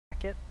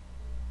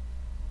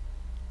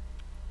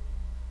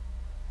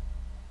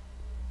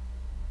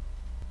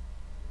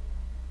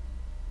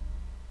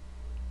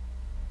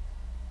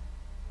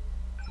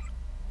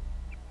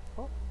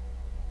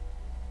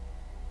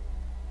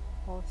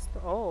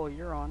Oh,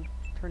 you're on.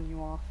 Turn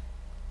you off.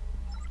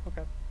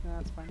 Okay, yeah,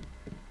 that's fine.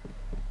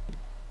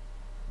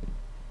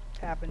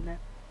 Cabinet.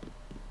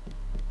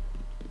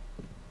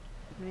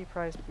 Mini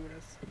prize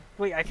Buddhas.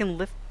 Wait, I can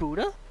lift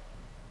Buddha?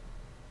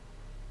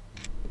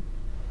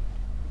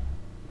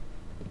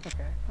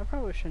 Okay, I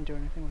probably shouldn't do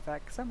anything with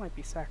that, because that might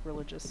be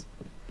sacrilegious.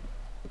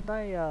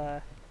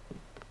 But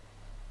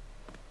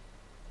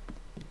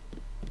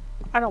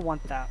I don't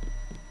want that.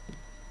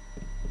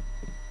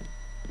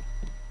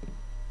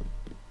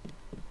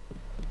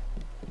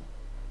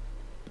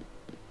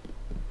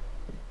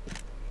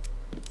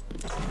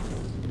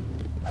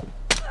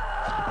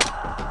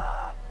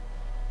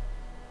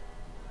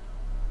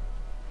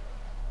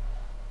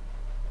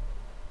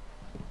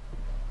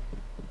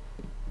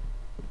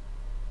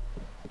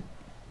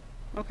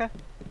 Okay.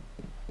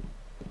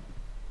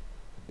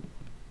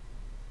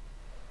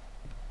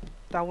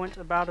 That went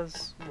about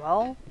as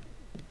well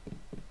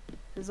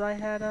as I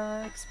had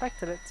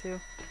expected it to.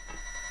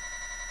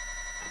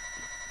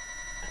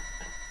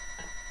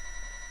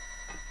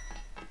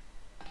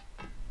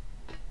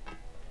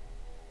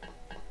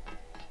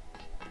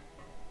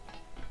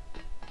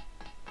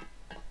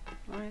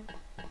 Alright.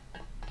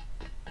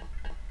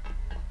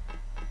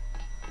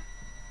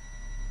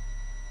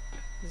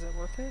 Is it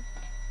worth it?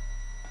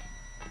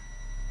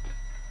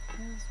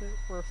 Is it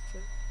worth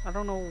it? I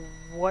don't know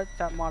what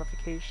that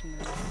modification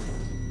is.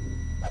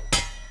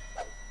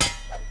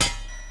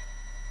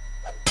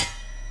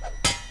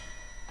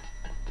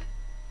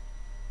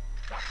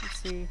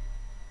 Let's see.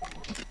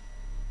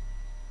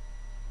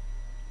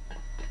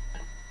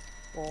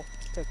 Well,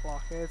 pick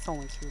lock. It's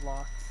only 2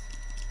 locks.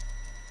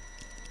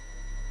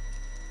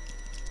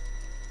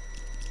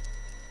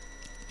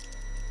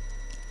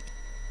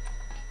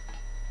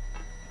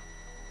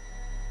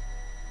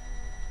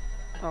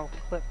 Oh,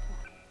 clip.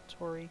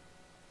 Tory.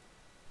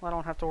 Well, I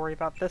don't have to worry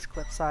about this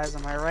clip size,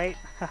 am I right?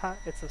 Haha,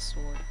 it's a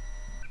sword.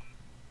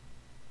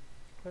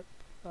 Clip.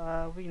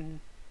 We can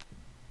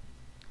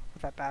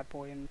put that bad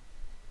boy in.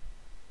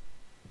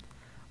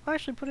 I'll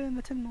actually put it in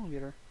the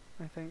 10mm,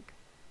 I think.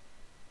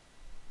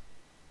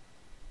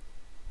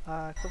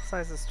 Clip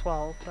size is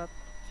 12. That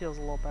feels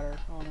a little better,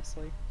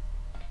 honestly.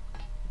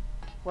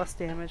 Less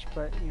damage,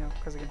 but, you know,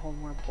 because it can hold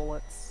more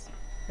bullets,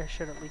 it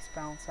should at least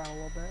balance out a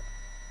little bit.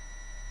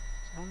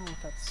 So I don't know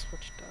what that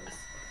switch does.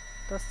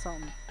 It does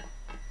something.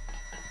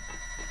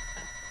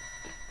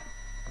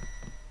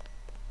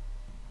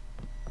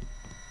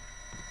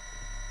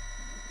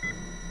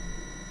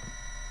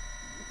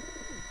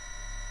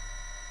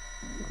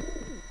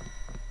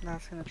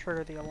 That's gonna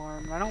trigger the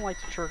alarm. And I don't like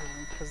to trigger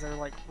them because they're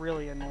like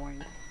really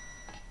annoying.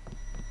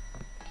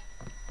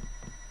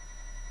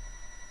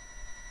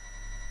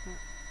 Go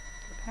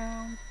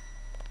down.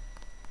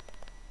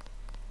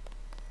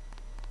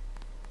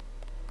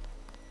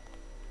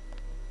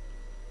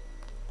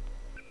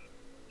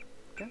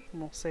 Okay,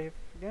 and we'll save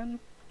again.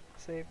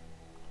 Save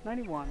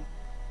 91.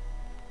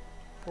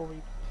 Before we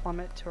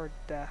plummet to our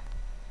death.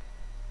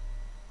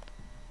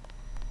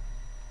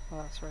 Oh,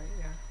 that's right,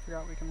 yeah.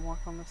 Forgot we can walk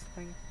on this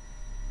thing.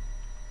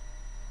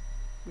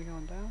 We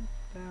going down?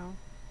 Down.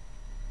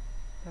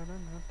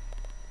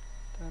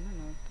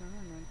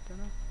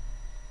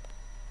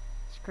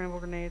 Scramble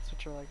grenades,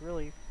 which are like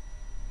really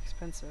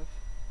expensive.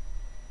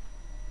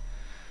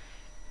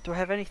 Do I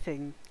have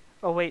anything?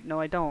 Oh wait, no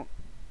I don't.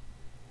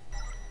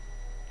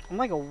 I'm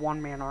like a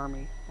one-man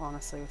army,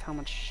 honestly, with how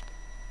much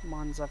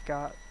mons I've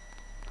got.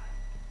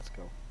 Let's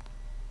go.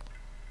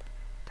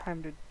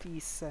 Time to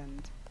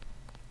descend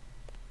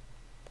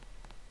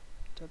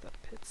to the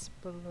pits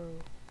below.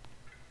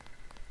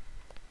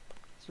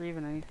 Is there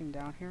even anything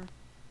down here?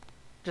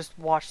 Just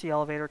watch the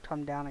elevator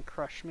come down and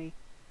crush me.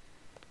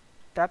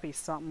 That'd be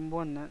something,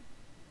 wouldn't it?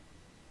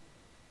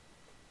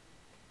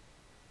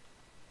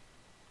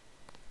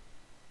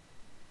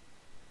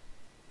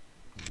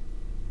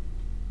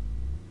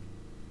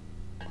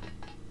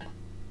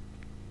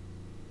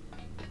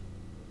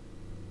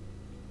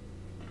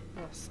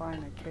 Oh,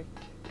 sign I kicked.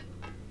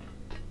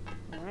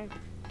 Alright.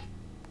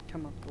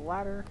 Come up the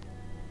ladder.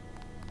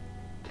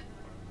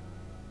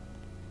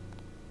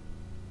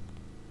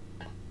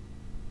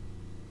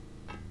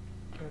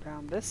 Go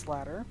down this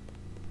ladder.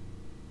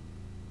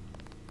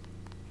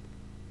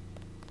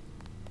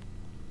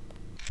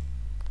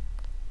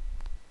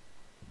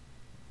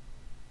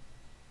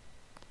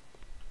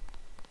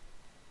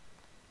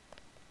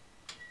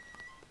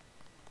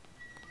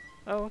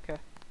 Oh, okay.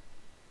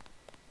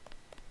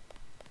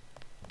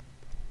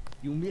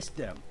 You missed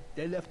them.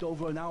 They left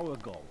over an hour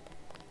ago.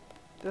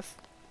 This...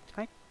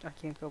 I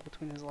can't go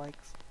between his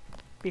legs.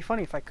 Be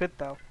funny if I could,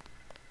 though.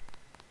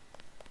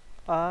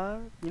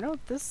 You know,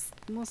 this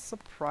was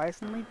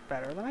surprisingly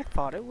better than I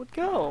thought it would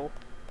go.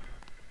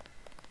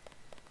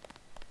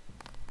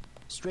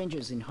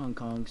 Strangers in Hong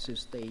Kong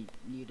says they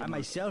need I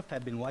myself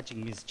have been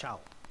watching Miss Chow.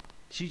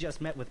 She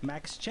just met with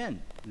Max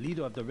Chen,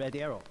 leader of the Red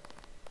Arrow.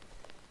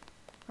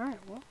 Alright,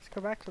 well, let's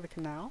go back to the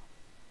canal.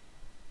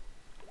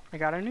 I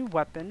got a new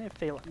weapon if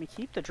they let me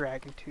keep the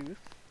dragon tooth.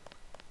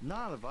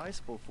 Not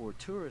advisable for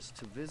tourists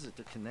to visit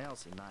the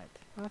canals at night.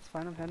 That's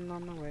fine, I'm heading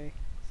on my way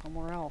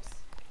somewhere else.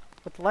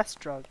 With less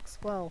drugs.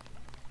 Well,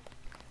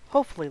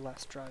 hopefully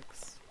less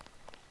drugs.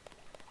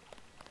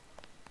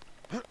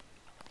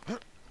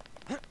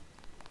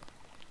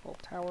 Little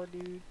tower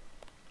dude.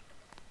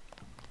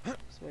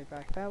 So way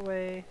back that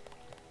way.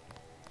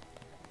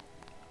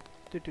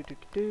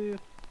 Do.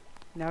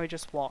 Now we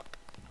just walk.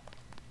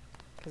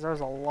 Because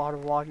there's a lot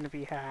of walking to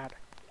be had.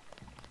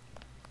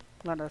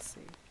 Let us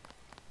see.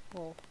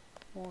 Well,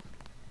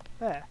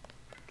 there.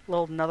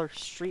 Little another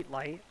street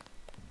light.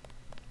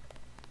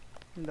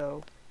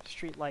 Though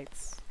street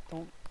lights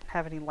don't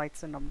have any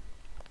lights in them.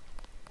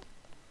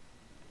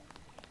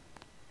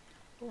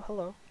 Oh,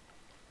 hello.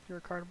 You're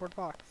a cardboard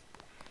box.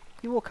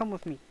 You will come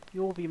with me.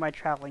 You will be my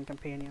traveling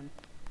companion.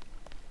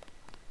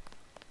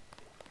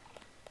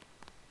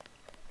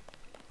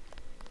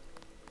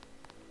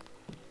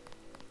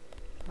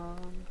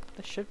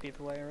 This should be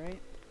the way,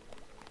 right?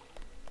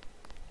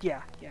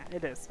 Yeah,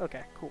 it is.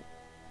 Okay, cool.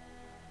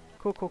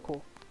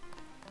 Cool.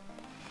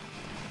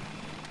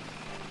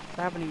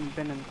 I haven't even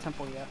been in the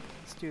temple yet.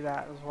 Let's do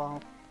that as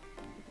well.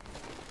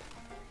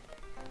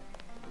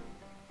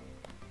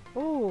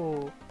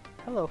 Oh,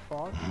 hello,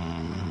 Fog.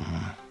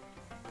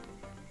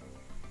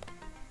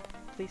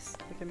 Please,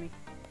 look at me.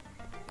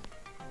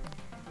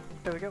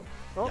 There we go.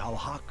 Oh. Yao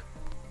Hak.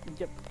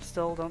 Yep,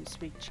 still don't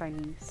speak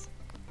Chinese.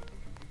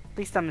 At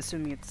least I'm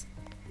assuming it's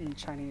in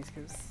Chinese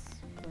because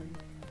we're in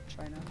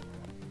China.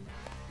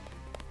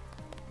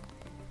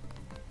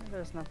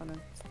 There's nothing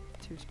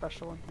too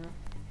special in here.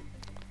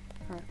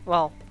 Alright,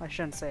 well, I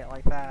shouldn't say it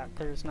like that.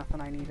 There's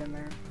nothing I need in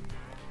there.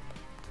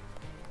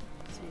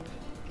 Let's see.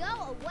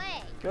 Go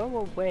away! Go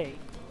away.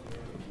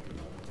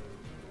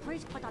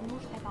 Please put a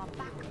newspaper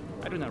back.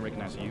 I do not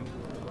recognize you.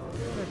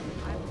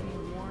 I've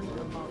been warned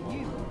about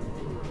you.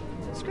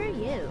 Screw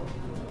you.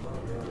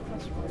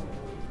 That's right.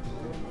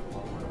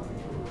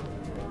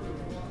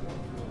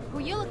 Who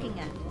are you looking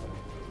at?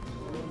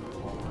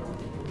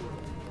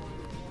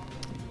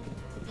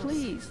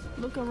 Please,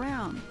 look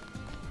around.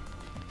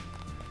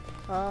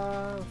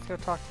 Let's go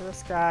talk to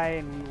this guy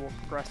and we will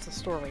progress the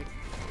story.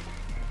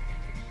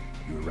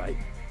 You were right.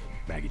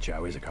 Maggie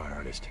Chow is a con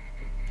artist.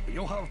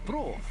 You have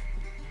proof.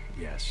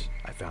 Yes,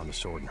 I found the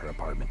sword in her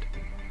apartment.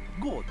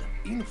 Good.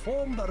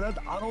 Inform the Red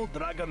Arrow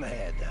Dragon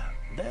Head.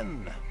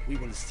 Then we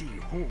will see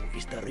who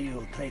is the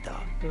real traitor.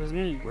 It was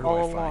me Where do all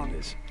I along. find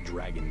this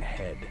dragon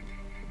head?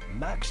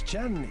 Max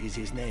Chen is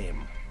his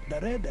name. The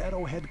Red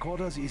Arrow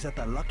headquarters is at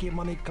the Lucky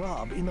Money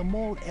Club in the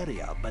mall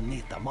area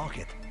beneath the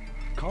market.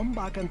 Come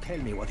back and tell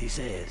me what he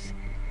says.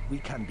 We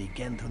can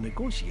begin to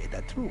negotiate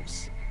a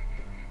truce.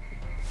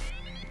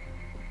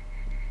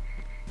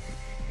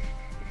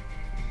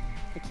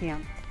 I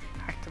can't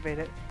activate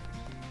it.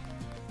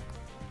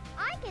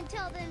 I can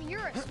tell them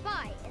you're a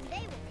spy and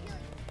they will kill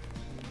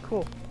you.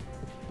 Cool.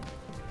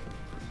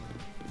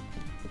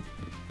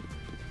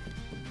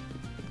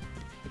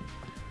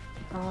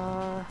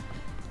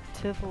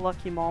 To the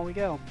Lucky Mall we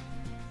go.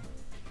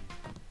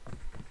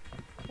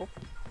 Oh.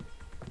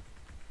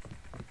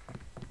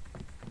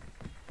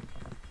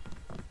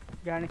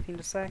 Got anything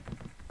to say?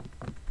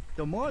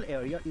 The mall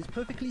area is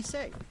perfectly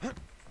safe.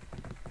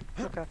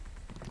 Okay.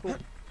 Cool.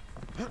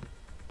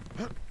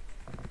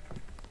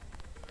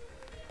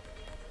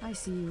 I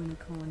see you in the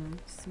corner.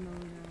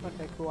 Simona.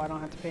 Okay, cool. I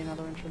don't have to pay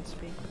another entrance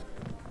fee.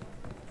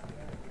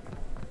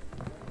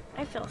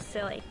 I feel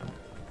silly.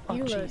 Oh,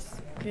 You look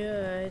jeez.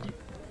 good.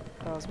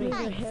 That was me. Move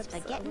your Thanks hips for a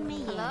getting me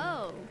in. little.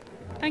 Hello.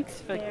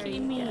 Thanks for There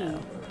getting you me. go.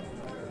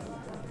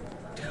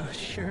 Oh,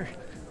 sure.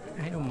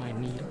 I don't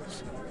mind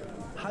needles.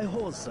 Hi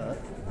ho, sir.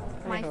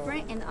 My Hey-ho.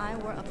 friend and I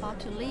were about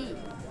to leave.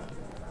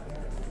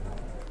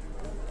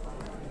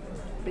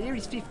 Beer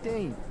is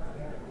 15.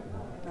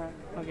 Alright,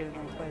 I'll get a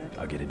drink later.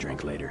 I'll get a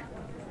drink later.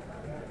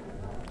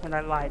 And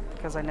I lied,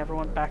 because I never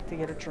went back to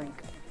get a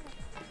drink.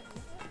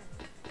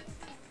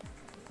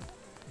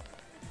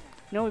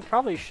 You know, we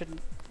probably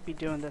shouldn't be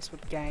doing this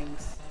with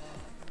gangs.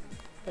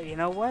 But you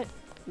know what?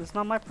 It's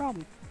not my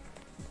problem.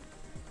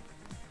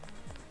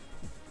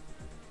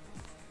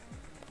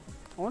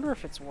 I wonder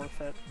if it's worth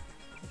it.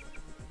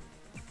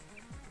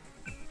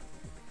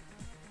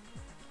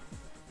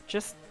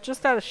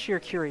 Just out of sheer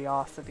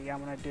curiosity, I'm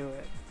gonna do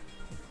it.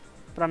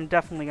 But I'm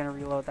definitely gonna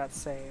reload that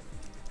save.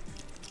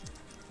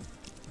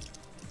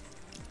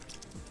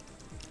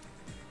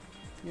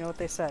 You know what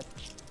they said?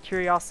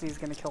 Curiosity is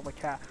gonna kill the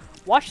cat.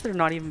 Watch there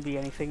not even be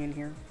anything in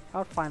here. I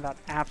would find that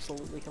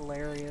absolutely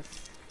hilarious.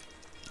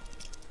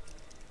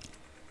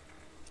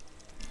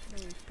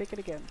 Pick it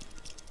again.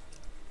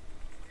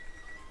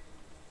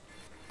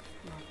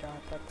 Oh god,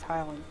 that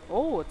tiling.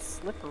 Oh, it's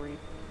slippery.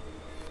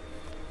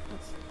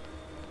 That's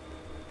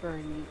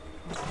very neat.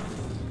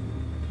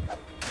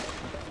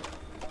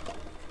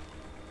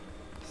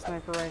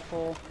 Sniper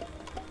rifle.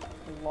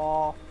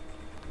 Law.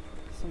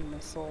 Some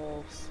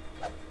missiles.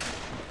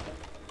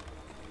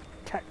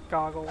 Tech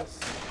goggles.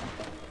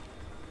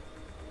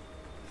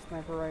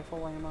 Sniper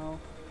rifle ammo.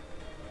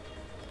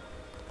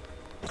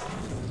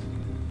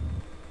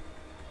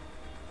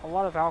 A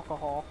lot of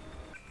alcohol.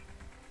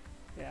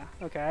 Yeah,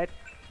 okay.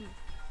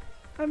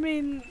 I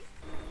mean,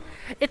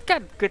 it's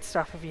got good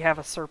stuff if you have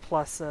a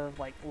surplus of,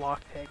 like,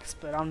 lockpicks,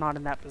 but I'm not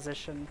in that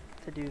position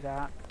to do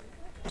that.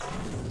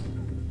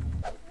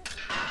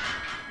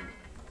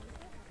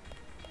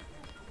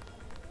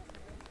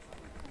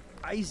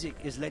 Isaac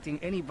is letting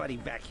anybody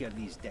back here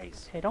these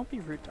days. Hey, don't be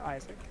rude to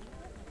Isaac.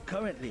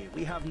 Currently,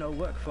 we have no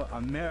work for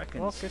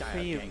American Well, style good for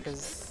you,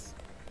 gangsters.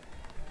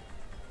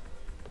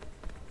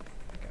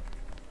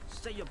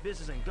 because... Say your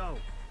business and go.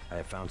 I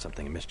have found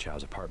something in Miss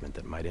Chow's apartment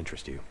that might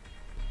interest you.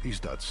 Is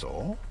that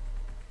so?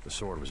 The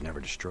sword was never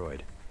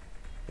destroyed.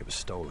 It was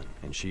stolen,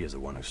 and she is the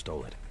one who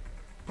stole it.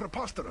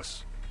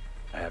 Preposterous.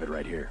 I have it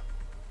right here.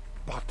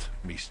 But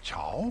Miss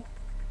Chow?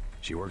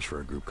 She works for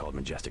a group called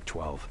Majestic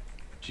 12.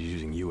 She's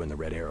using you and the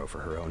Red Arrow for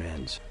her own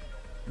ends.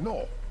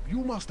 No, you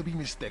must be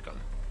mistaken.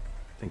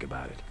 Think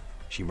about it.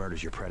 She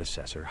murders your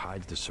predecessor,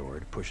 hides the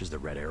sword, pushes the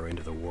Red Arrow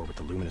into the war with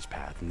the Luminous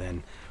Path, and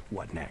then,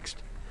 what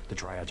next? The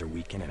Triads are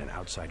weakened and an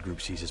outside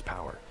group seizes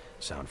power.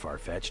 Sound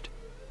far-fetched?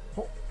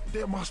 Oh,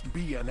 there must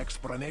be an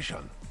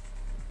explanation.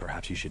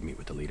 Perhaps you should meet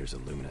with the leaders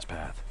of the Luminous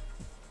Path.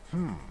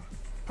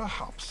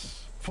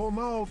 Perhaps. For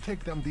now,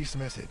 take them this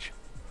message.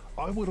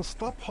 I will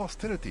stop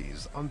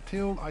hostilities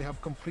until I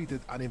have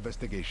completed an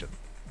investigation.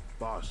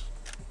 Boss,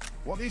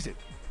 What is it?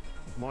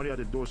 Marty at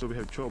the door said we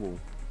have trouble.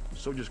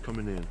 Soldiers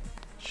coming in.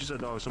 She said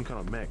that was some kind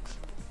of mechs.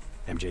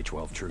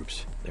 MJ-12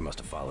 troops. They must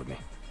have followed me.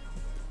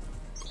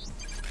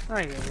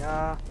 Okay,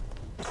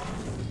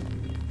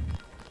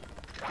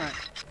 Alright.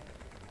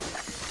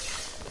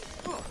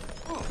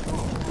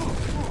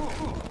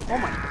 Oh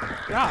my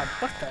god,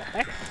 what the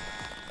heck?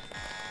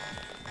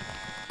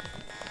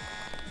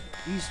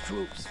 These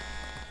troops,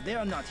 they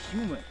are not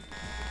human.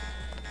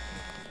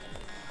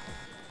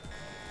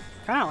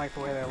 Kinda like the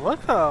way they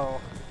look though.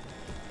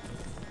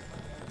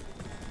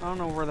 I don't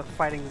know where the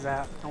fighting's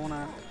at. I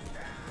wanna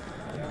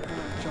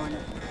join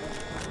it.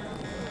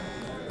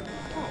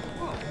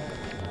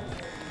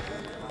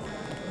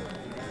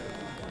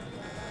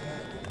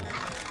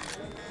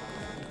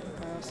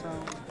 So,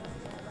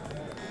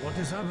 What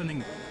is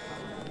happening?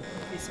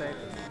 be safe.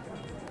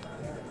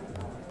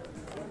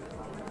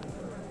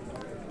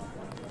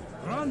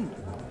 Run!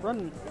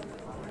 Run!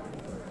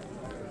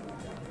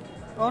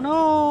 Oh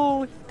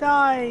no! He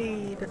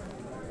died!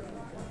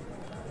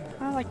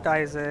 I liked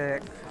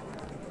Isaac.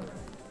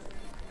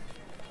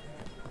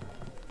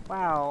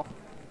 Wow.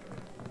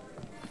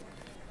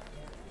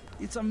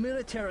 It's a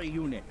military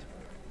unit.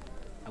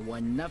 I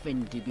want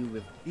nothing to do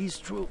with... These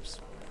troops,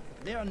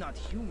 they are not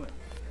human.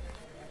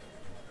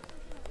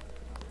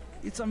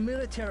 It's a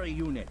military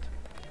unit.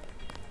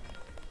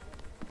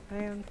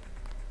 Man,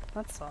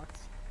 that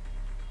sucks.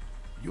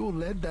 You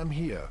led them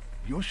here.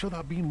 You should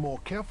have been more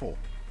careful.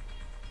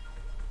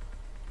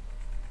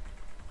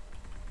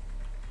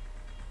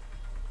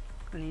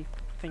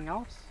 Anything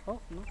else? Oh,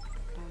 no.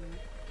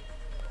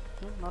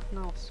 No, nothing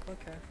else.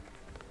 Okay.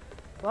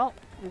 Well,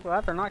 I'm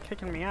glad they're not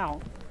kicking me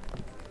out.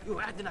 You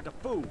acting like a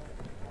fool.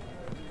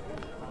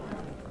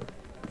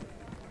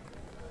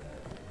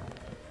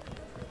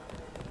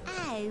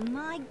 Oh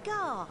my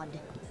god.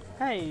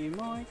 Hey,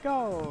 my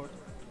god.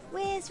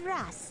 Where's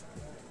Russ?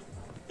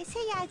 Is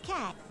he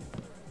okay?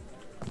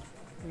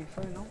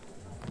 Anything else?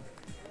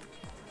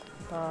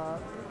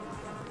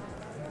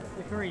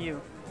 Who are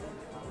you?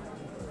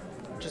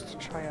 Just a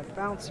triad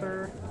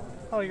bouncer.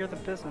 Oh, you're the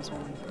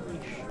businesswoman.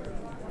 Eesh.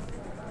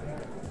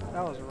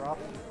 That was rough.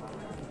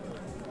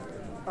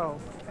 Oh,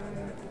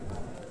 okay.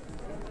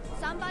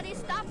 Somebody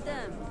stop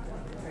them!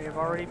 They have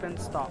already been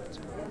stopped.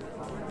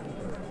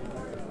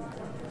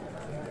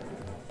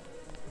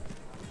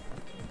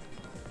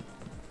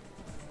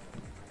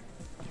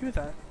 Who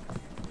that?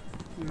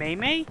 May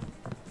May?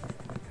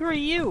 Who are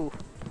you?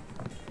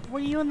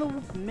 What are you in the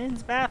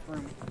men's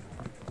bathroom?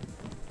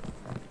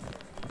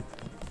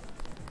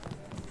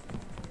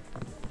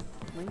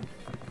 Link?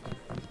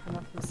 Got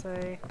nothing to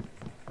say.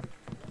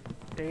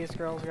 Days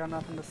Girl's got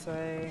nothing to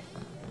say.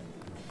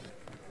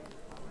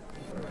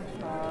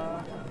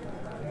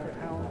 Good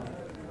hell.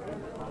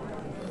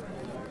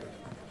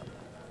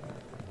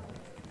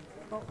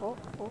 Oh,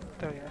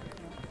 there you are.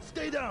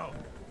 Stay down!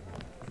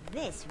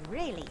 This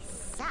really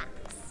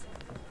sucks.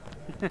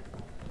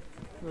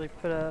 Really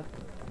put a...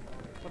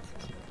 What's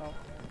this?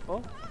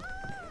 Oh.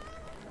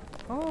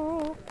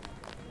 Oh.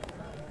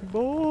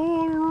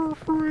 Border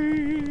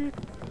free.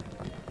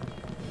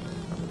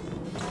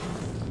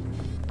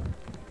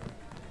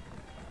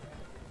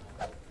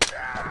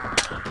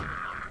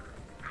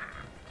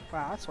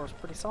 Wow, that sword's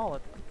pretty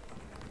solid.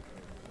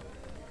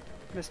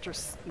 Mr.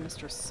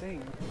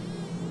 Singh.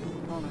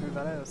 I don't know who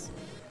that is.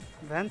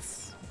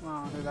 Vince? I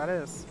don't know who that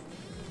is.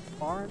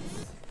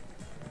 Lawrence?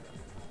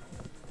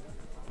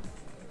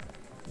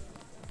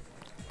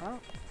 Oh,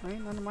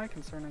 ain't none of my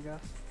concern, I guess.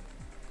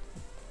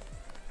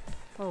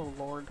 Oh,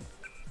 Lord.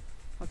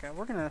 Okay,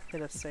 we're gonna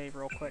hit a save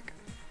real quick.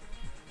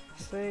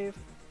 Save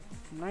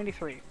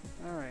 93.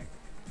 Alright.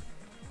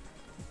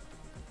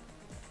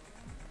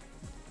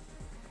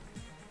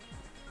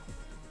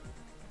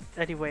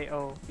 Anyway,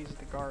 oh, these are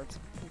the guards.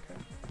 Okay.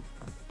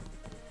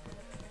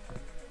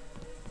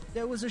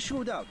 There was a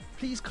shootout.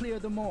 Please clear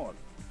the mall.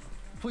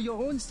 For your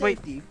own Wait,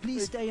 safety,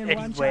 please stay in Eddie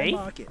Wan Wei? Chai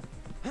Market.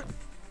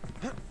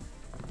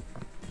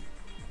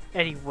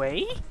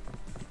 Anyway?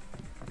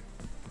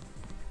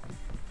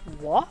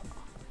 What?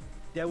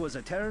 There was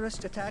a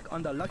terrorist attack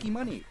on the Lucky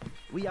Money.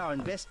 We are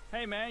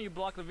Hey man, you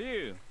blocked the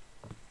view.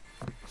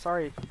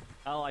 Sorry,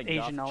 I like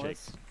Asian goth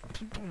Ellis.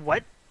 chicks.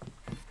 What?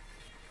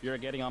 You're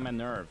getting on my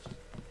nerves.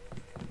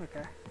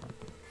 Okay.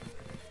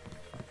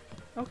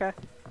 Okay.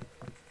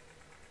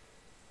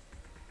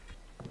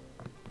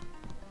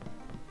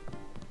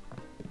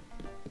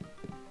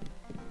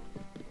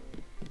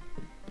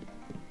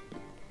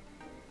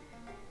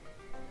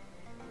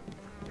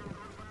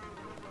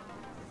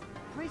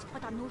 Please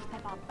put the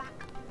newspaper back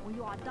when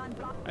you are done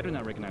blocking. I do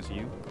not recognize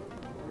you.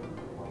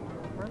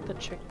 Where'd the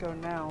chick go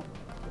now?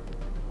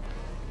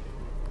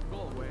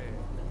 Go away.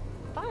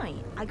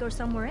 Fine, I go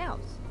somewhere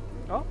else.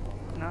 Oh,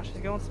 now she's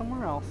going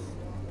somewhere else.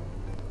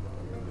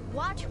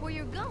 Watch where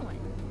you're going.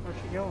 Where's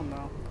she going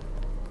now?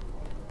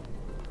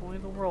 Only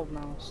the world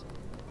knows.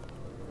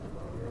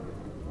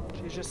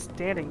 She's just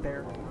standing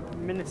there,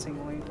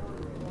 menacingly.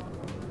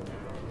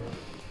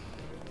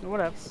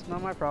 Whatevs,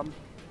 not my problem.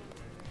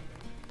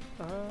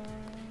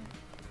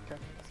 Okay,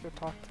 let's go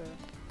talk to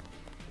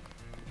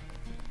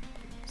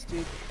this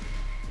dude.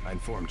 I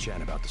informed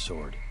Chen about the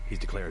sword. He's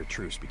declared a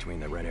truce between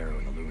the Red Arrow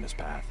and the Luminous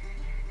Path.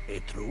 A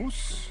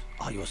truce?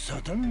 Are you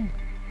certain?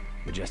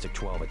 Majestic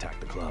 12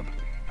 attacked the club.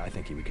 I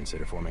think he would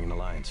consider forming an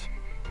alliance.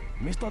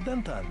 Mr.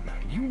 Denton,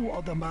 you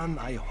are the man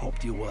I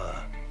hoped you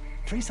were.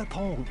 Tracer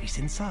Tong is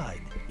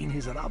inside, in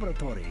his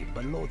laboratory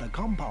below the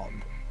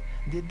compound.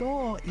 The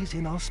door is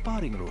in our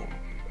sparring room.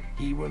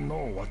 He will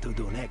know what to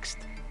do next.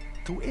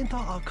 To enter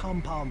our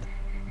compound,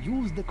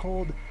 use the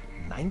code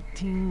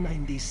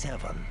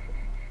 1997.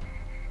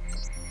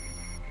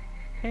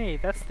 Hey,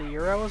 that's the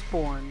year I was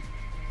born.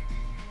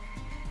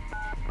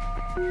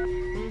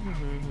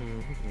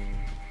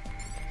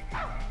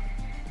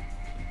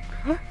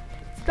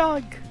 It's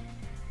dog.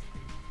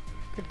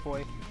 Good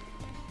boy.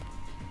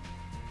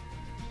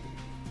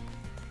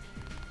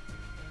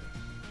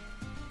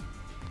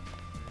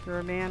 You're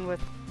a man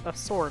with a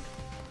sword.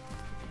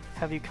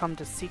 Have you come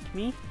to seek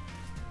me?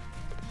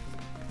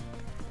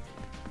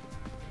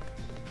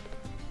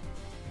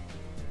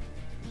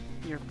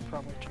 You're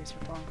probably Tracer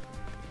Tong.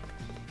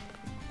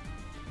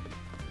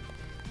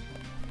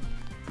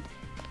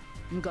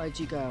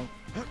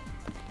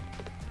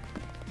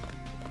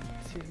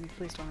 Excuse me,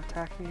 please don't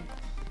attack me.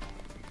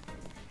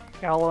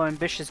 Got a little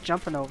ambitious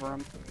jumping over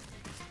him.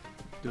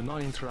 Do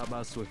not interrupt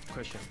us with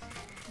questions.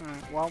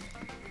 Alright, well.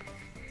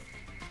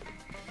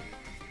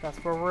 That's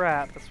where we're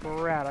at. That's where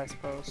we're at, I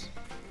suppose.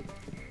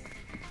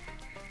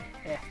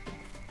 Eh.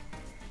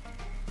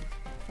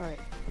 Alright.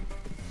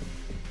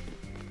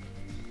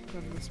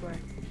 Going this way.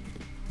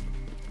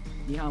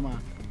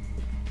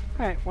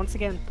 Alright, once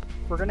again,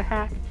 we're gonna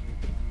hack.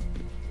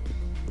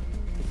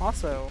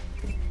 Also,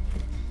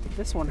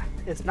 this one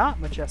is not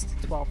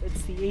Majestic 12,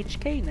 it's the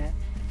HK net.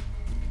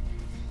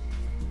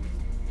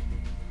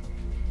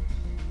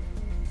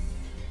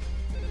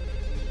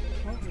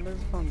 Oh, and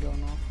there's a phone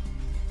going off.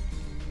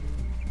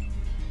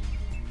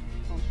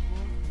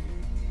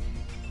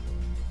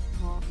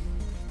 Off.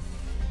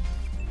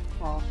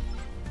 Off.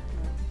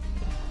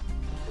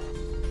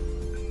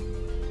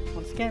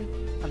 Once again,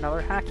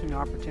 another hacking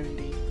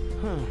opportunity.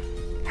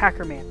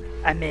 Hacker man,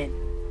 I'm in.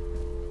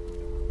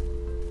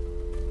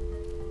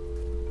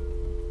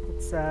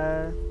 Let's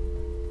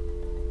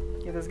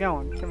get this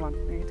going. Come on,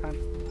 anytime.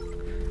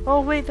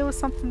 Oh wait, there was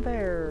something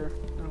there.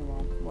 Oh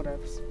well,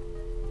 whatevs.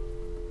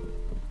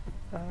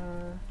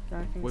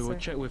 We will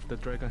check with the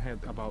Dragon Head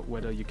about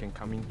whether you can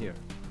come in here.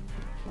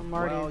 I'm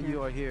already While in here.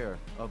 you are here,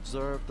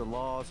 observe the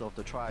laws of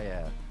the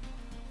Triad.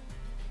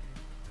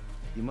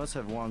 You must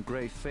have won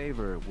great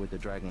favor with the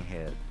Dragon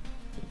Head.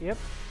 Yep,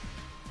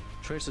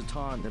 Tracer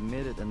Tong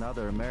admitted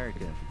another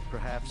American.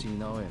 Perhaps you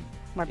know him.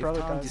 my brother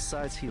if Tom does.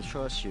 decides he'll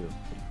trust you,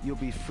 you'll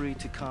be free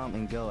to come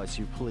and go as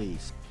you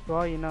please.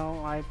 Well, you know,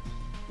 I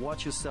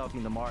Watch yourself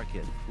in the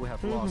market. We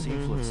have lost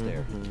influence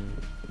there.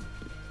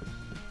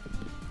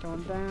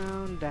 going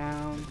down,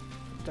 down.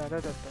 Da da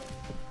da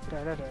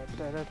da da da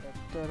da da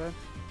da da.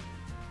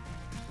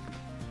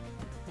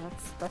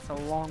 That's a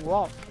long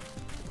walk.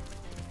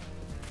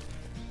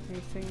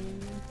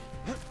 Anything?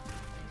 Nope.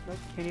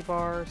 Candy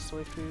bars,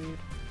 soy food,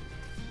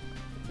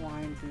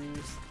 wine,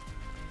 booze.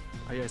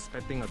 Are you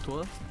expecting a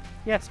tour?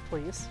 Yes,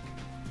 please.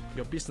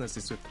 Your business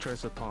is with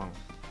Tracer Tong.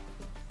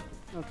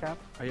 Okay.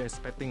 Are you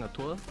expecting a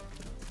tour?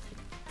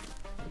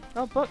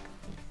 Oh, book.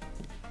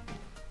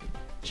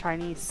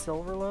 Chinese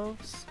silver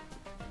loaves.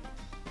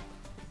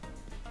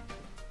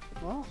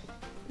 Well,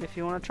 if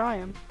you want to try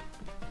them,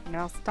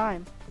 now's the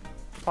time.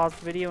 Pause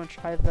the video and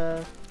try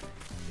the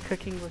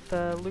cooking with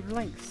the lunar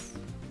links.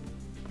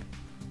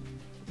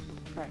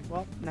 Alright,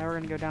 well, now we're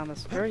going to go down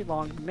this very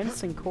long,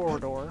 menacing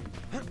corridor.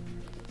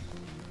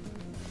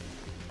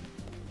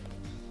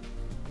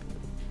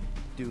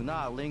 Do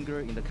not linger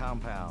in the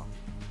compound.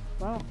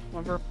 Well,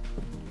 remember,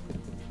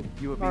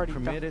 You will be Already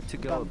permitted to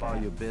go done about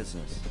that. your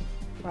business.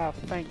 Wow,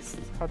 thanks.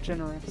 How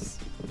generous.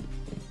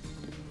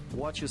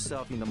 Watch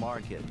yourself in the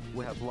market.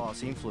 We have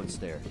lost influence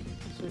there.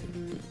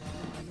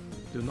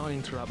 Do not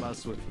interrupt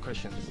us with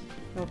questions.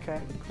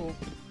 Okay, cool.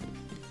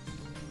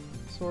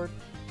 Sword.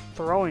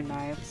 Throwing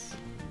knives.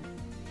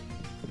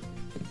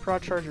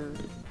 Prod charger.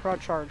 Prod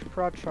charge.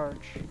 Prod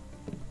charge.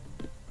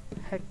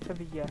 Heck to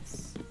the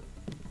yes.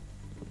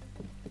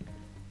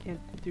 Can't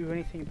do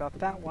anything about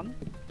that one.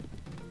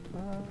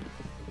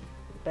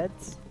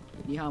 Beds.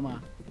 你好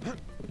吗?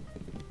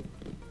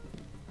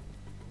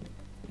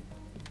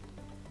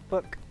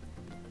 Book.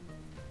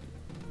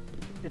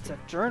 It's a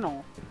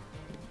journal.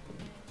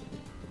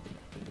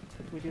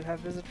 We do have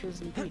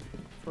visitors indeed,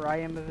 for I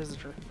am a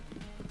visitor.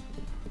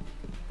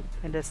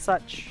 And as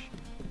such,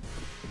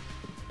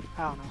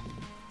 I don't know.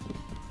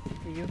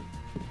 Are you?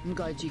 唔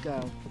該知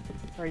教.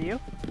 Are you?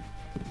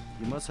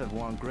 You must have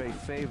won great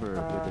favor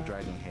with the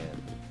dragon head.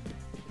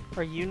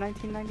 Are you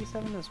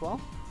 1997 as well?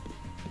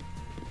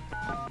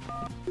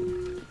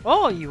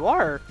 Oh, you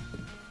are!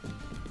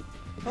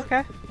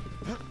 Okay.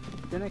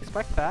 Didn't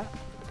expect that,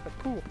 but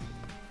cool.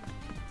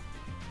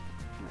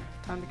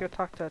 Time to go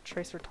talk to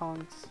Tracer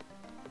Tong's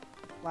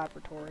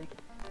laboratory.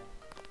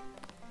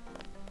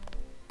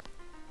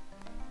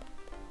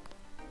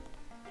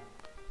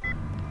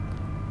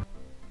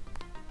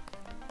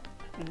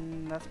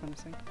 That's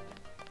menacing.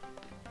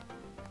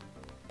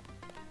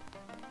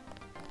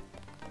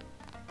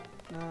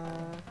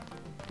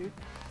 Dude.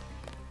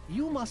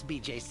 You must be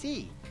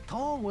JC.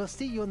 Tom will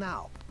see you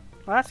now.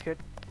 Well, that's good.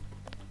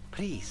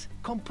 Please,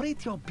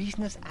 complete your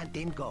business and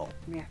then go.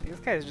 Yeah, these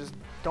guys just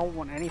don't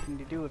want anything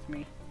to do with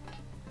me.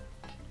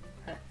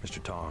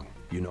 Mr. Tong,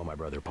 you know my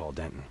brother Paul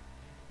Denton.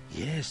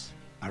 Yes,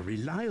 a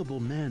reliable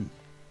man.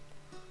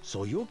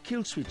 So your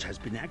kill switch has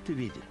been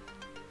activated.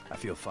 I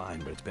feel fine,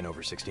 but it's been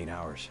over 16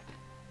 hours.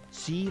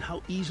 See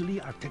how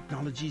easily our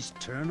technologies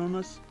turn on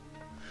us?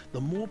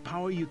 The more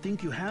power you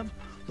think you have,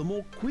 the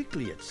more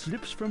quickly it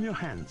slips from your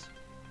hands.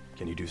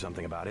 Can you do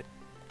something about it?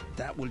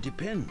 That will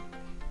depend.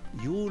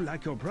 You,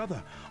 like your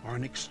brother, are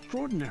an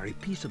extraordinary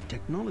piece of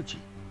technology.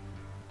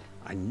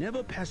 I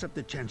never pass up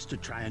the chance to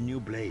try a new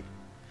blade,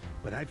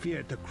 but I fear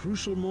at the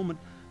crucial moment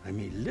I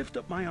may lift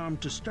up my arm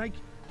to strike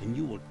and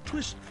you will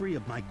twist free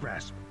of my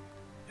grasp.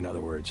 In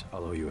other words,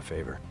 I'll owe you a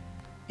favor.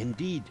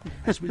 Indeed,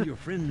 as will your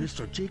friend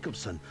Mr.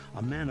 Jacobson,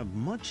 a man of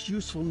much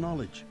useful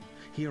knowledge.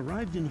 He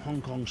arrived in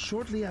Hong Kong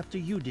shortly after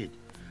you did.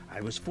 I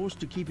was forced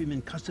to keep him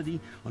in custody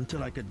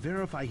until I could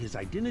verify his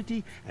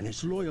identity and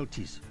his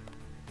loyalties.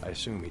 I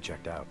assume he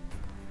checked out.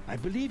 I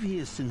believe he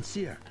is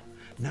sincere.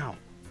 Now,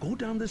 go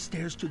down the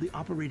stairs to the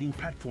operating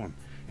platform,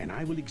 and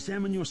I will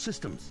examine your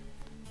systems.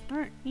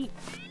 Alright, neat.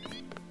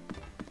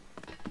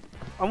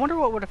 I wonder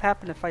what would have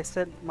happened if I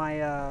sent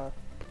my,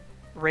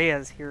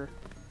 Reyes here.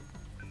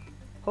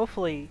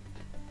 Hopefully...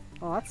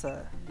 Oh, that's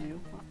a new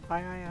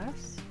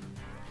IIS?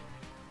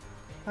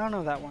 I don't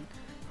know that one.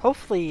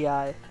 Hopefully,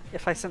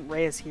 if I sent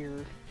Reyes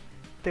here,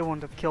 they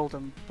wouldn't have killed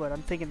him, but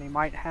I'm thinking they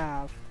might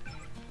have.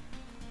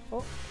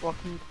 Oh,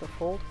 welcome to the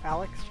fold,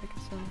 Alex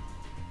Jacobson.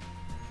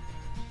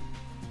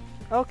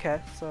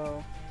 Okay,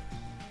 so...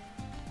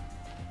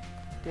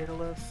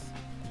 Daedalus.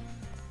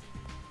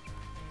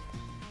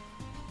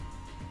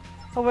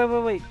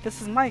 Oh, wait,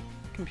 this is my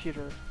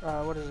computer.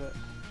 What is it?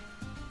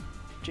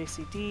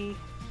 JCD.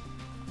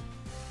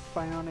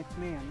 Bionic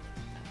Man.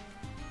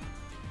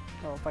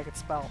 Oh, if I could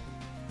spell.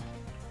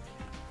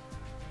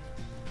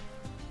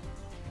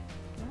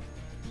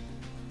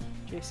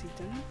 JC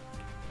Denton?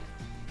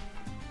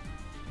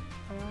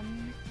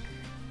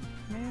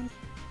 Man?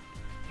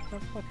 Oh,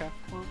 okay,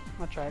 well,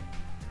 I'll try.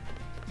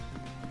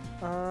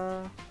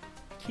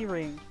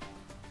 Keyring.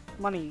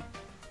 Money.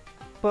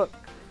 Book.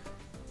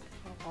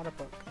 Oh, auto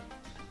book.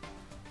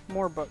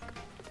 More book.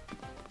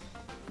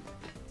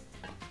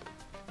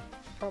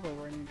 Probably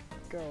where I need to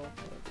go,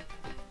 but...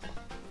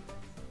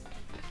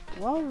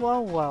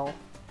 Well.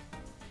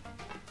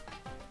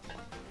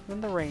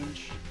 In the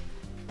range.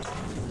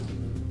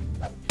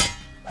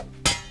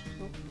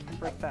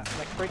 Break that.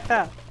 Like, break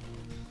that!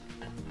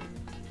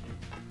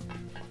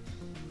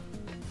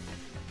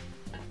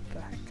 What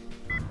the heck?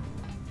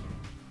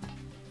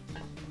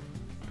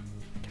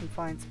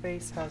 Confined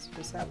space,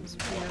 hazardous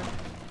atmosphere.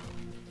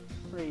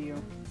 Where are you?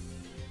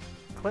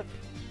 Clip.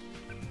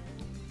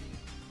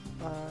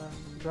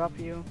 Drop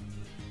you.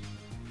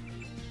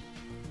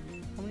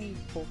 How many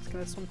bolts can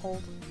this one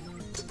hold?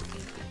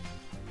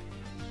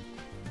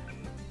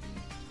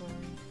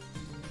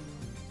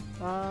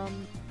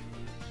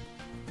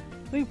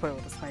 We can play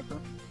with a sniper.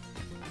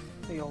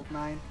 The old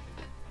 9.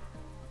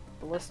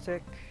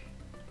 Ballistic,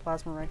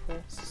 plasma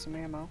rifle, some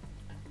ammo.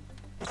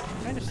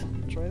 Can I just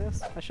enjoy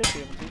this? I should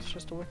be able to. It's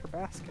just a wicker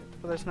basket.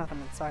 But there's nothing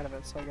inside of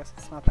it, so I guess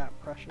it's not that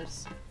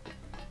precious.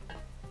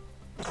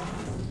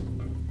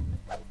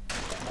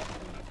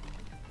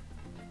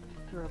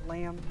 You're a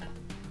lamb.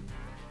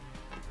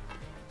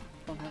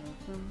 Don't have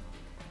anything.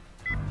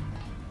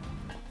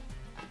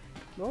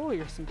 Oh,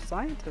 you're some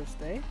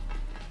scientist, eh?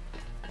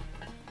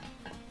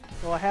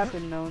 Well, I have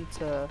been known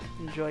to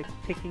enjoy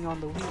picking on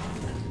the weak.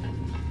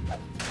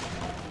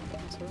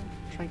 So,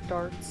 strength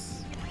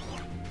darts.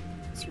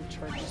 Let's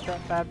recharge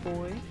that bad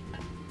boy.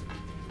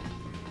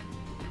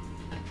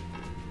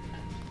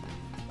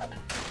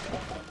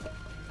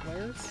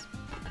 Flares.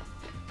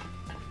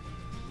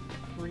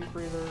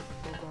 Rebreather,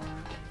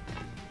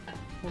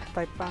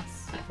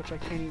 multi-pass, which I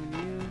can't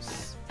even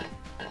use.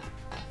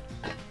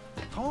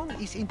 Tong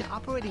is in the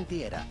operating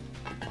theater.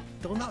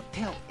 Do not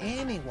tell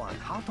anyone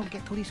how to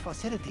get to this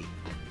facility.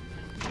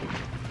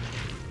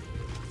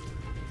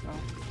 So,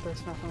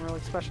 there's nothing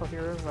really special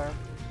here, is there?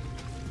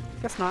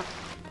 Guess not.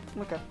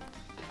 Okay.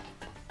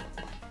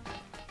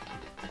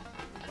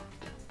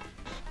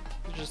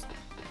 It's just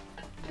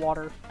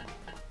water.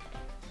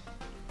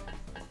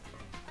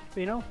 But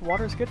you know,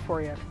 water's good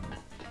for you.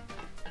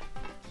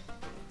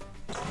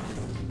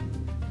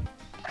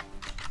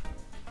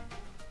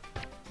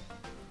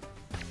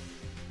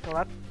 Well,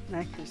 that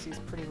accuracy is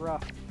pretty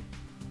rough.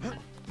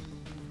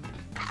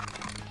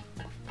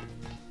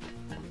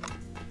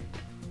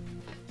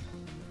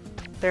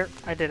 There,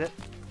 I did it.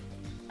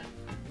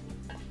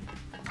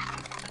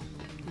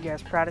 You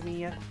guys proud of me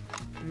yet?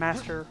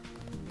 Master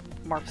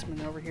marksman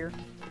over here.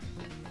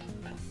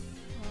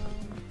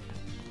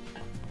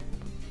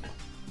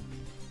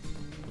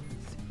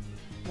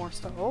 More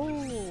stuff. Oh,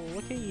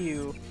 look at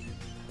you.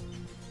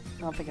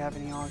 I don't think I have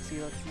any Onyx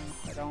either. No,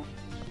 I don't.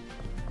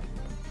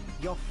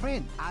 Your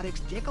friend Alex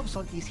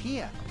Jacobson is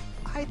here.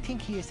 I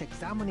think he is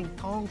examining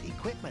Tong's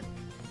equipment.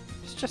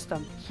 It's just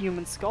a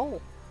human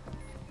skull.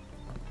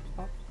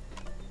 Oh.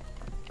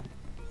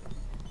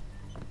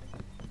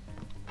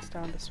 It's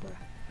down this way.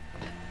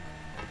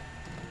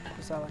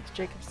 There's Alex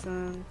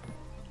Jacobson.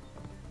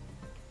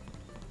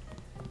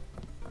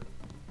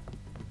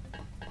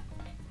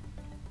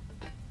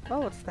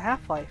 Oh, it's the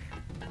Half-Life.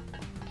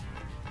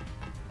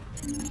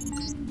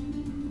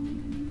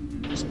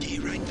 Stay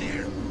right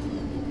there.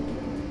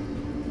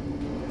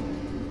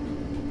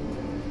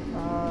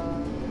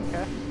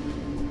 Okay.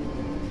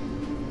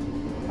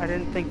 I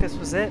didn't think this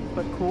was it,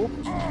 but cool.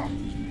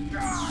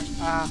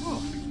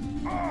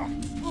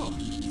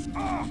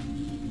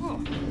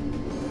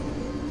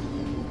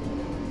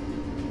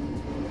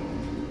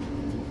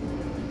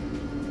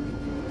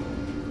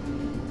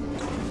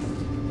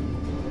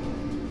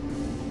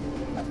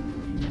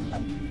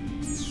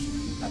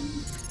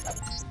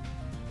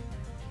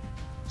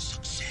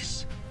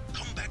 Success.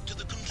 Come back to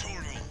the control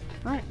room.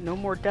 Alright, no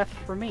more death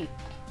for me.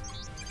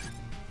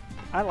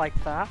 I like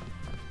that.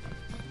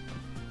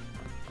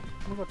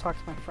 I'm gonna go talk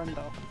to my friend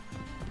though.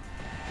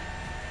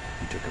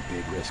 You took a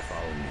big risk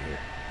following me here.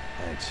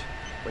 Thanks.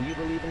 When you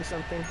believe in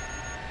something,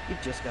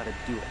 you've just gotta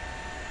do it.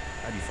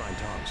 How'd you find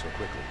Tom so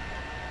quickly?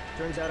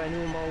 Turns out I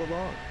knew him all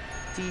along.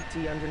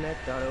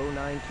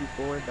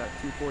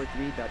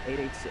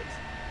 tt_undernet.0924.243.886.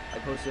 I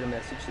posted a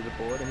message to the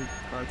board and he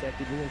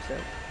contacted me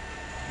himself.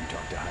 You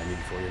talked to Jaime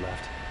before you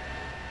left?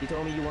 He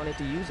told me you wanted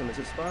to use him as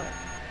a spy.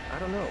 I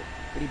don't know.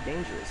 Pretty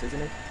dangerous,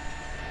 isn't it?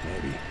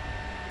 Maybe.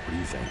 What do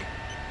you think?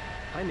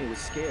 Jaime was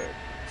scared.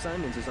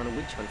 Simons is on a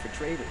witch hunt for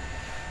traitors.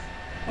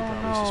 He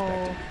probably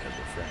suspected because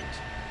we're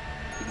friends.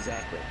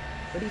 Exactly.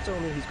 But he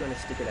told me he's going to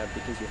stick it out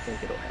because you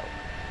think it'll help.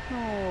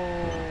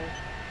 Oh.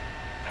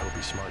 I would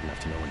be smart enough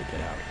to know when to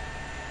get out.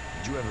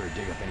 Did you ever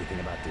dig up anything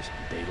about this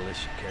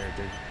Daedalus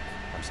character?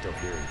 I'm still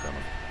hearing from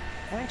him.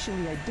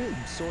 Actually, I did,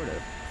 sort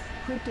of.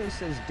 Crypto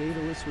says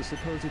Daedalus was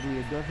supposedly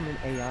a government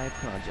AI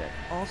project,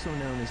 also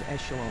known as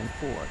Echelon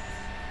 4.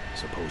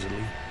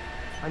 Supposedly?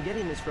 I'm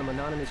getting this from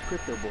anonymous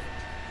crypto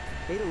boards.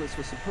 Daedalus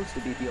was supposed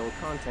to be the old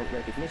content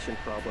recognition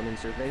problem in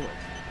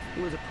surveillance.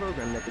 It was a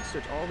program that could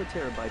search all the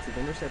terabytes of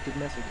intercepted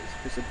messages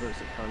for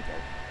subversive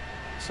content.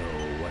 So,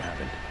 what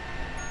happened?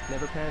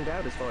 Never panned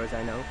out as far as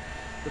I know.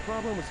 The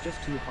problem was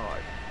just too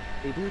hard.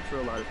 They blew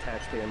through a lot of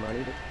taxpayer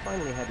money that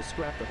finally had to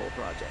scrap the whole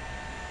project.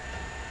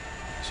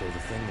 So the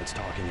thing that's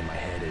talking in my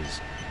head is,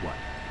 what,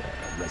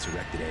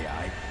 resurrected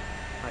AI?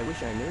 I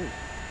wish I knew.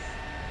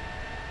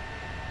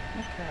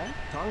 Okay.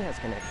 Tong has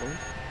connections.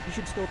 You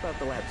should scope out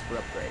the labs for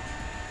upgrades.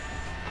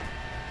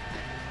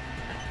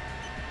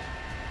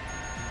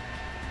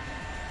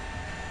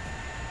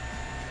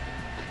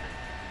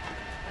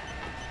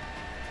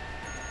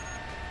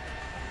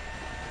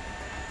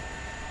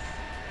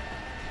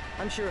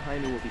 I'm sure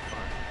Jaime will be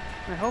fine.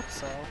 I hope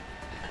so.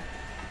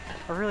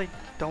 I really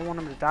don't want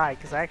him to die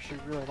because I actually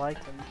really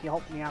liked him. He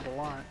helped me out a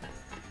lot.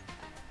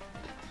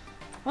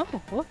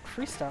 Oh, look,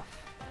 free stuff.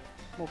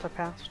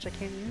 Multipass, which I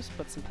can't use,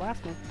 but some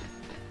plasma.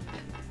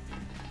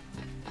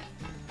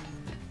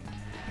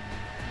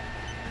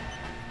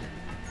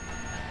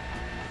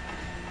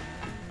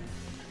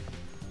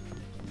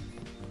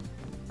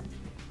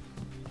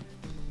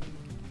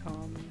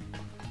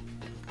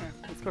 Alright,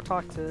 let's go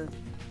talk to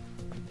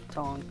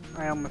Tong.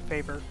 I owe him a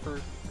favor for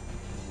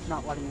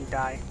not letting me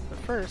die. But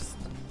first...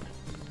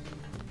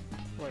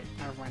 Wait,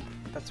 never mind.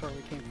 That's where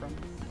we came from.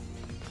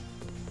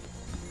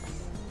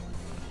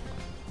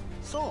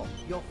 So,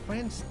 your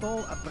friend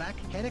stole a black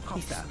helicopter.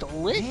 He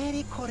stole it?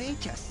 Very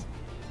courageous.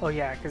 Oh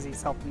yeah, because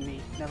he's helping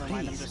me. Never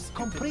mind, I'm Please, just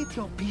complete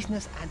your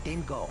business and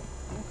then go.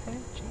 Okay,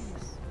 jeez.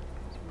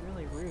 It's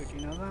really rude,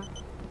 you know that?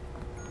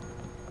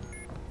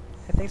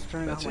 Hey, thanks for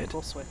turning on That's my it.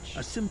 cool switch.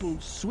 A simple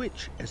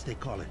switch, as they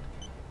call it.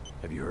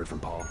 Have you heard from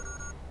Paul?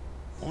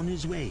 On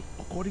his way,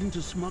 according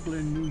to smuggler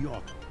in New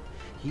York.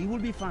 He will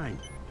be fine.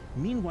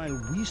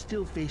 Meanwhile, we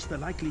still face the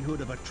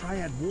likelihood of a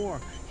triad war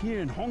here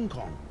in Hong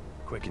Kong.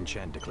 Quick and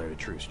Chen declared a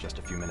truce just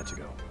a few minutes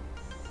ago.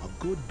 A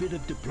good bit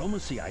of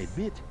diplomacy, I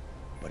admit,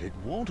 but it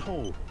won't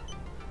hold.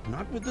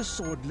 Not with the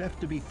sword left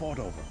to be fought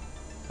over.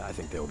 I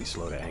think they'll be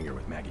slow to anger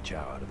with Maggie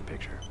Chow out of the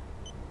picture.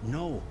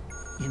 No.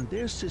 In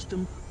their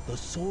system, the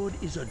sword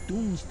is a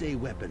doomsday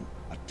weapon,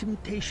 a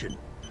temptation.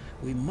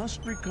 We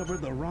must recover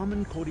the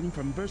Raman coding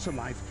from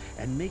VersaLife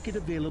and make it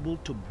available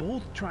to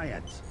both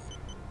triads.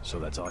 So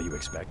that's all you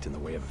expect in the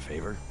way of a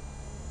favor?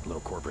 A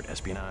little corporate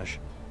espionage?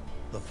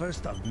 The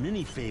first of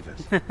many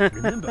favors.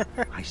 Remember,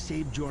 I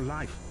saved your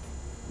life.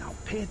 Now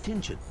pay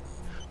attention.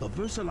 The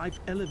VersaLife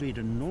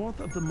elevator north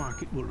of the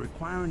market will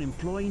require an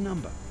employee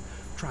number.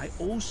 Try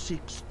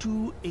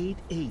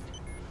 06288.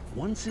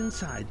 Once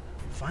inside,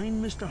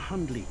 find Mr.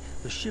 Hundley,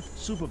 the shift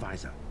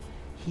supervisor.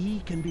 He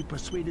can be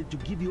persuaded to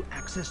give you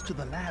access to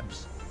the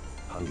labs.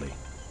 Hundley.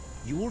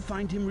 You will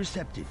find him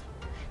receptive.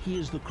 He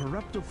is the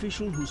corrupt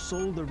official who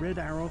sold the Red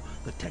Arrow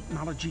the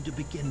technology to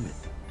begin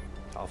with.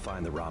 I'll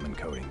find the Raman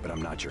coding, but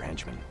I'm not your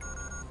henchman.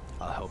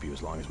 I'll help you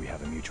as long as we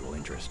have a mutual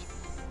interest.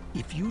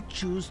 If you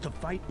choose to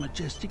fight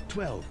Majestic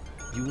 12,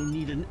 you will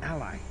need an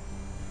ally.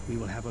 We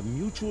will have a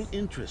mutual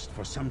interest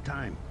for some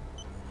time.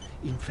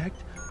 In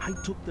fact, I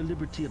took the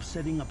liberty of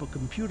setting up a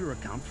computer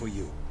account for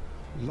you.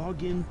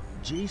 Login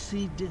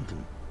JC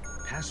Denton.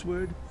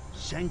 Password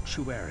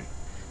Sanctuary.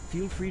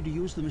 Feel free to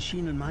use the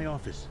machine in my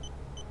office.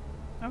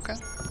 Okay,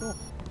 cool.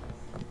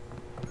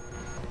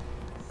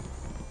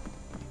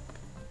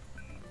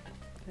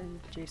 Then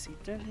JC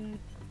Denton.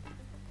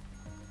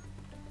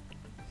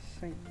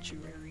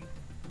 Sanctuary.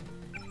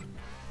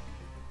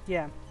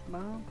 Yeah,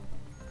 Mom.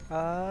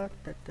 Da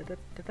da da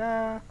da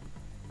da.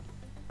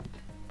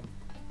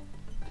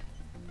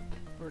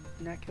 Lord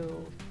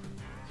Neko.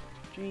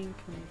 Gene,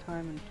 coming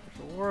time in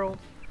virtual world.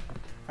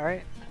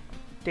 Alright.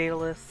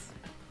 Daedalus.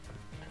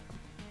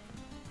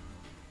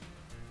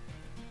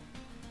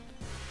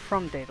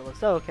 From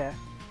Daedalus. Oh, okay.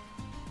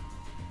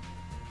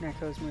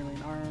 Neko is merely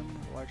an arm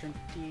with a large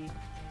entity.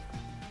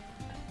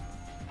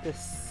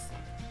 This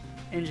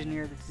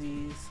engineered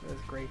disease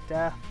is Great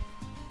Death.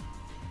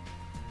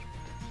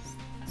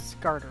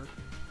 Scarter.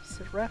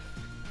 Sitref?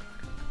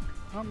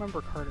 I don't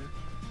remember Carter.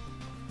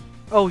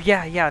 Oh,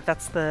 yeah,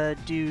 that's the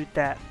dude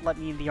that let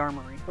me in the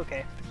armory.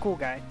 Okay, the cool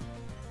guy.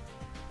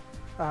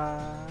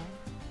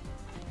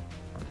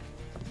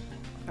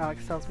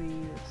 Alex tells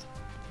me there's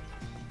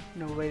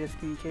no way this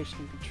communication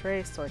can be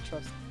traced, so I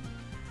trust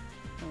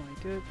no one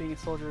I do. Being a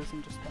soldier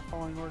isn't just about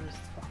following orders,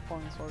 it's about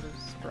following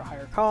orders for a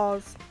higher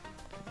cause.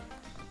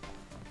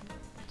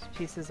 Just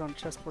pieces on a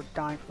chessboard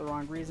dying for the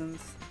wrong reasons.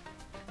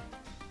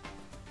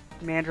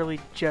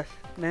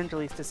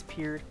 Manderley's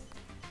disappeared.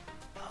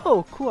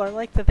 Oh, cool, I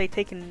like that they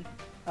taken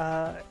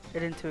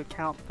it into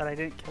account that I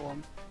didn't kill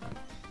him.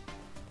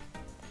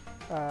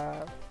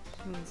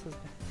 This is,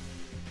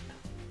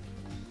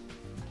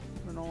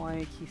 I don't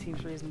like, he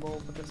seems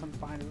reasonable, but there's something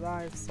behind his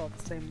eyes. It's all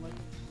the same look.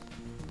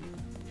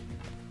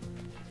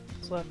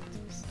 Left,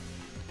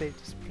 they've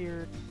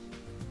disappeared.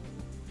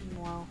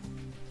 Wow,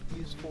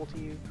 useful to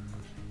you.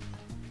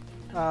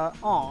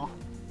 Aw.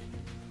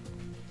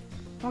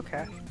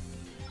 Okay.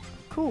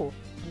 Cool.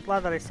 I'm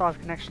glad that I saw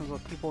connections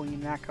with people in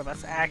UNACO.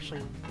 That's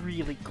actually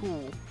really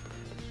cool.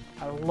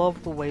 I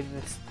love the way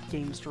this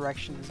game's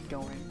direction is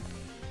going.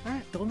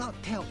 Alright. Do not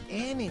tell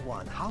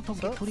anyone how to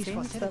So get to it this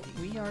seems that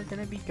facility. we are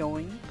going to be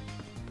going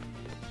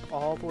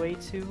all the way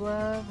to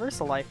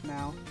VersaLife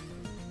now.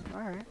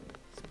 Alright.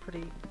 It's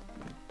pretty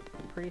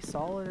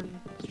solid and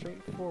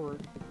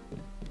straightforward.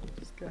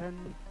 Just go ahead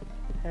and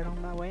head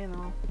on that way and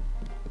I'll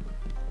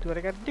do what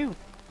I gotta do.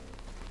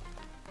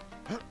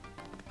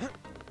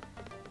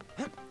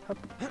 Hup,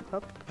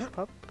 hup,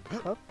 hup,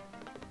 hup.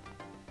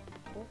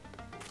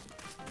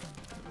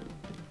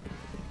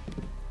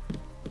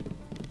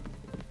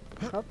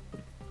 Hup.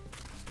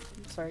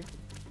 Sorry.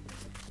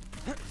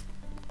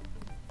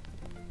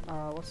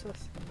 What's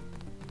this?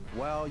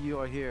 While you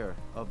are here,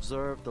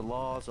 observe the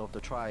laws of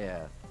the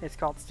triad. It's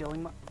called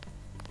stealing money.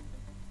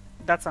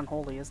 That's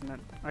unholy, isn't it?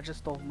 I just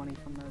stole money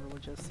from their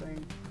religious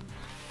thing.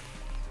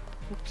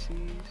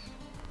 Oopsies.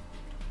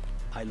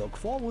 I look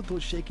forward to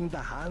shaking the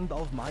hand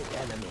of my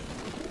enemy.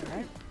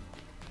 Alright.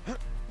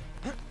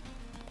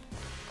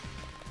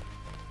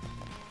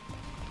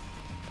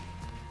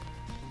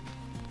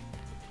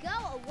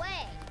 Go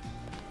away!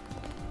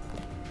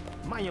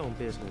 My own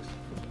business.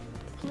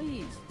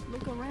 Please,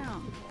 look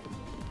around.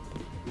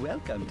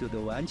 Welcome to the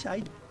one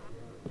side.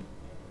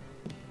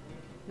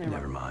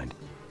 Never mind.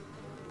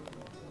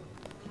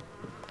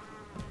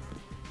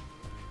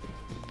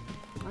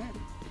 Alright.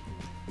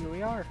 Here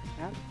we are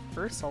at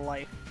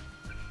VersaLife.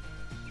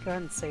 Go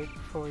ahead and save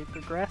before we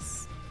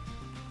progress.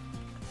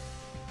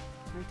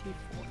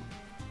 94.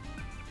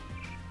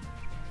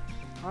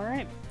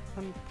 Alright.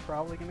 I'm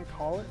probably gonna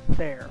call it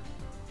there.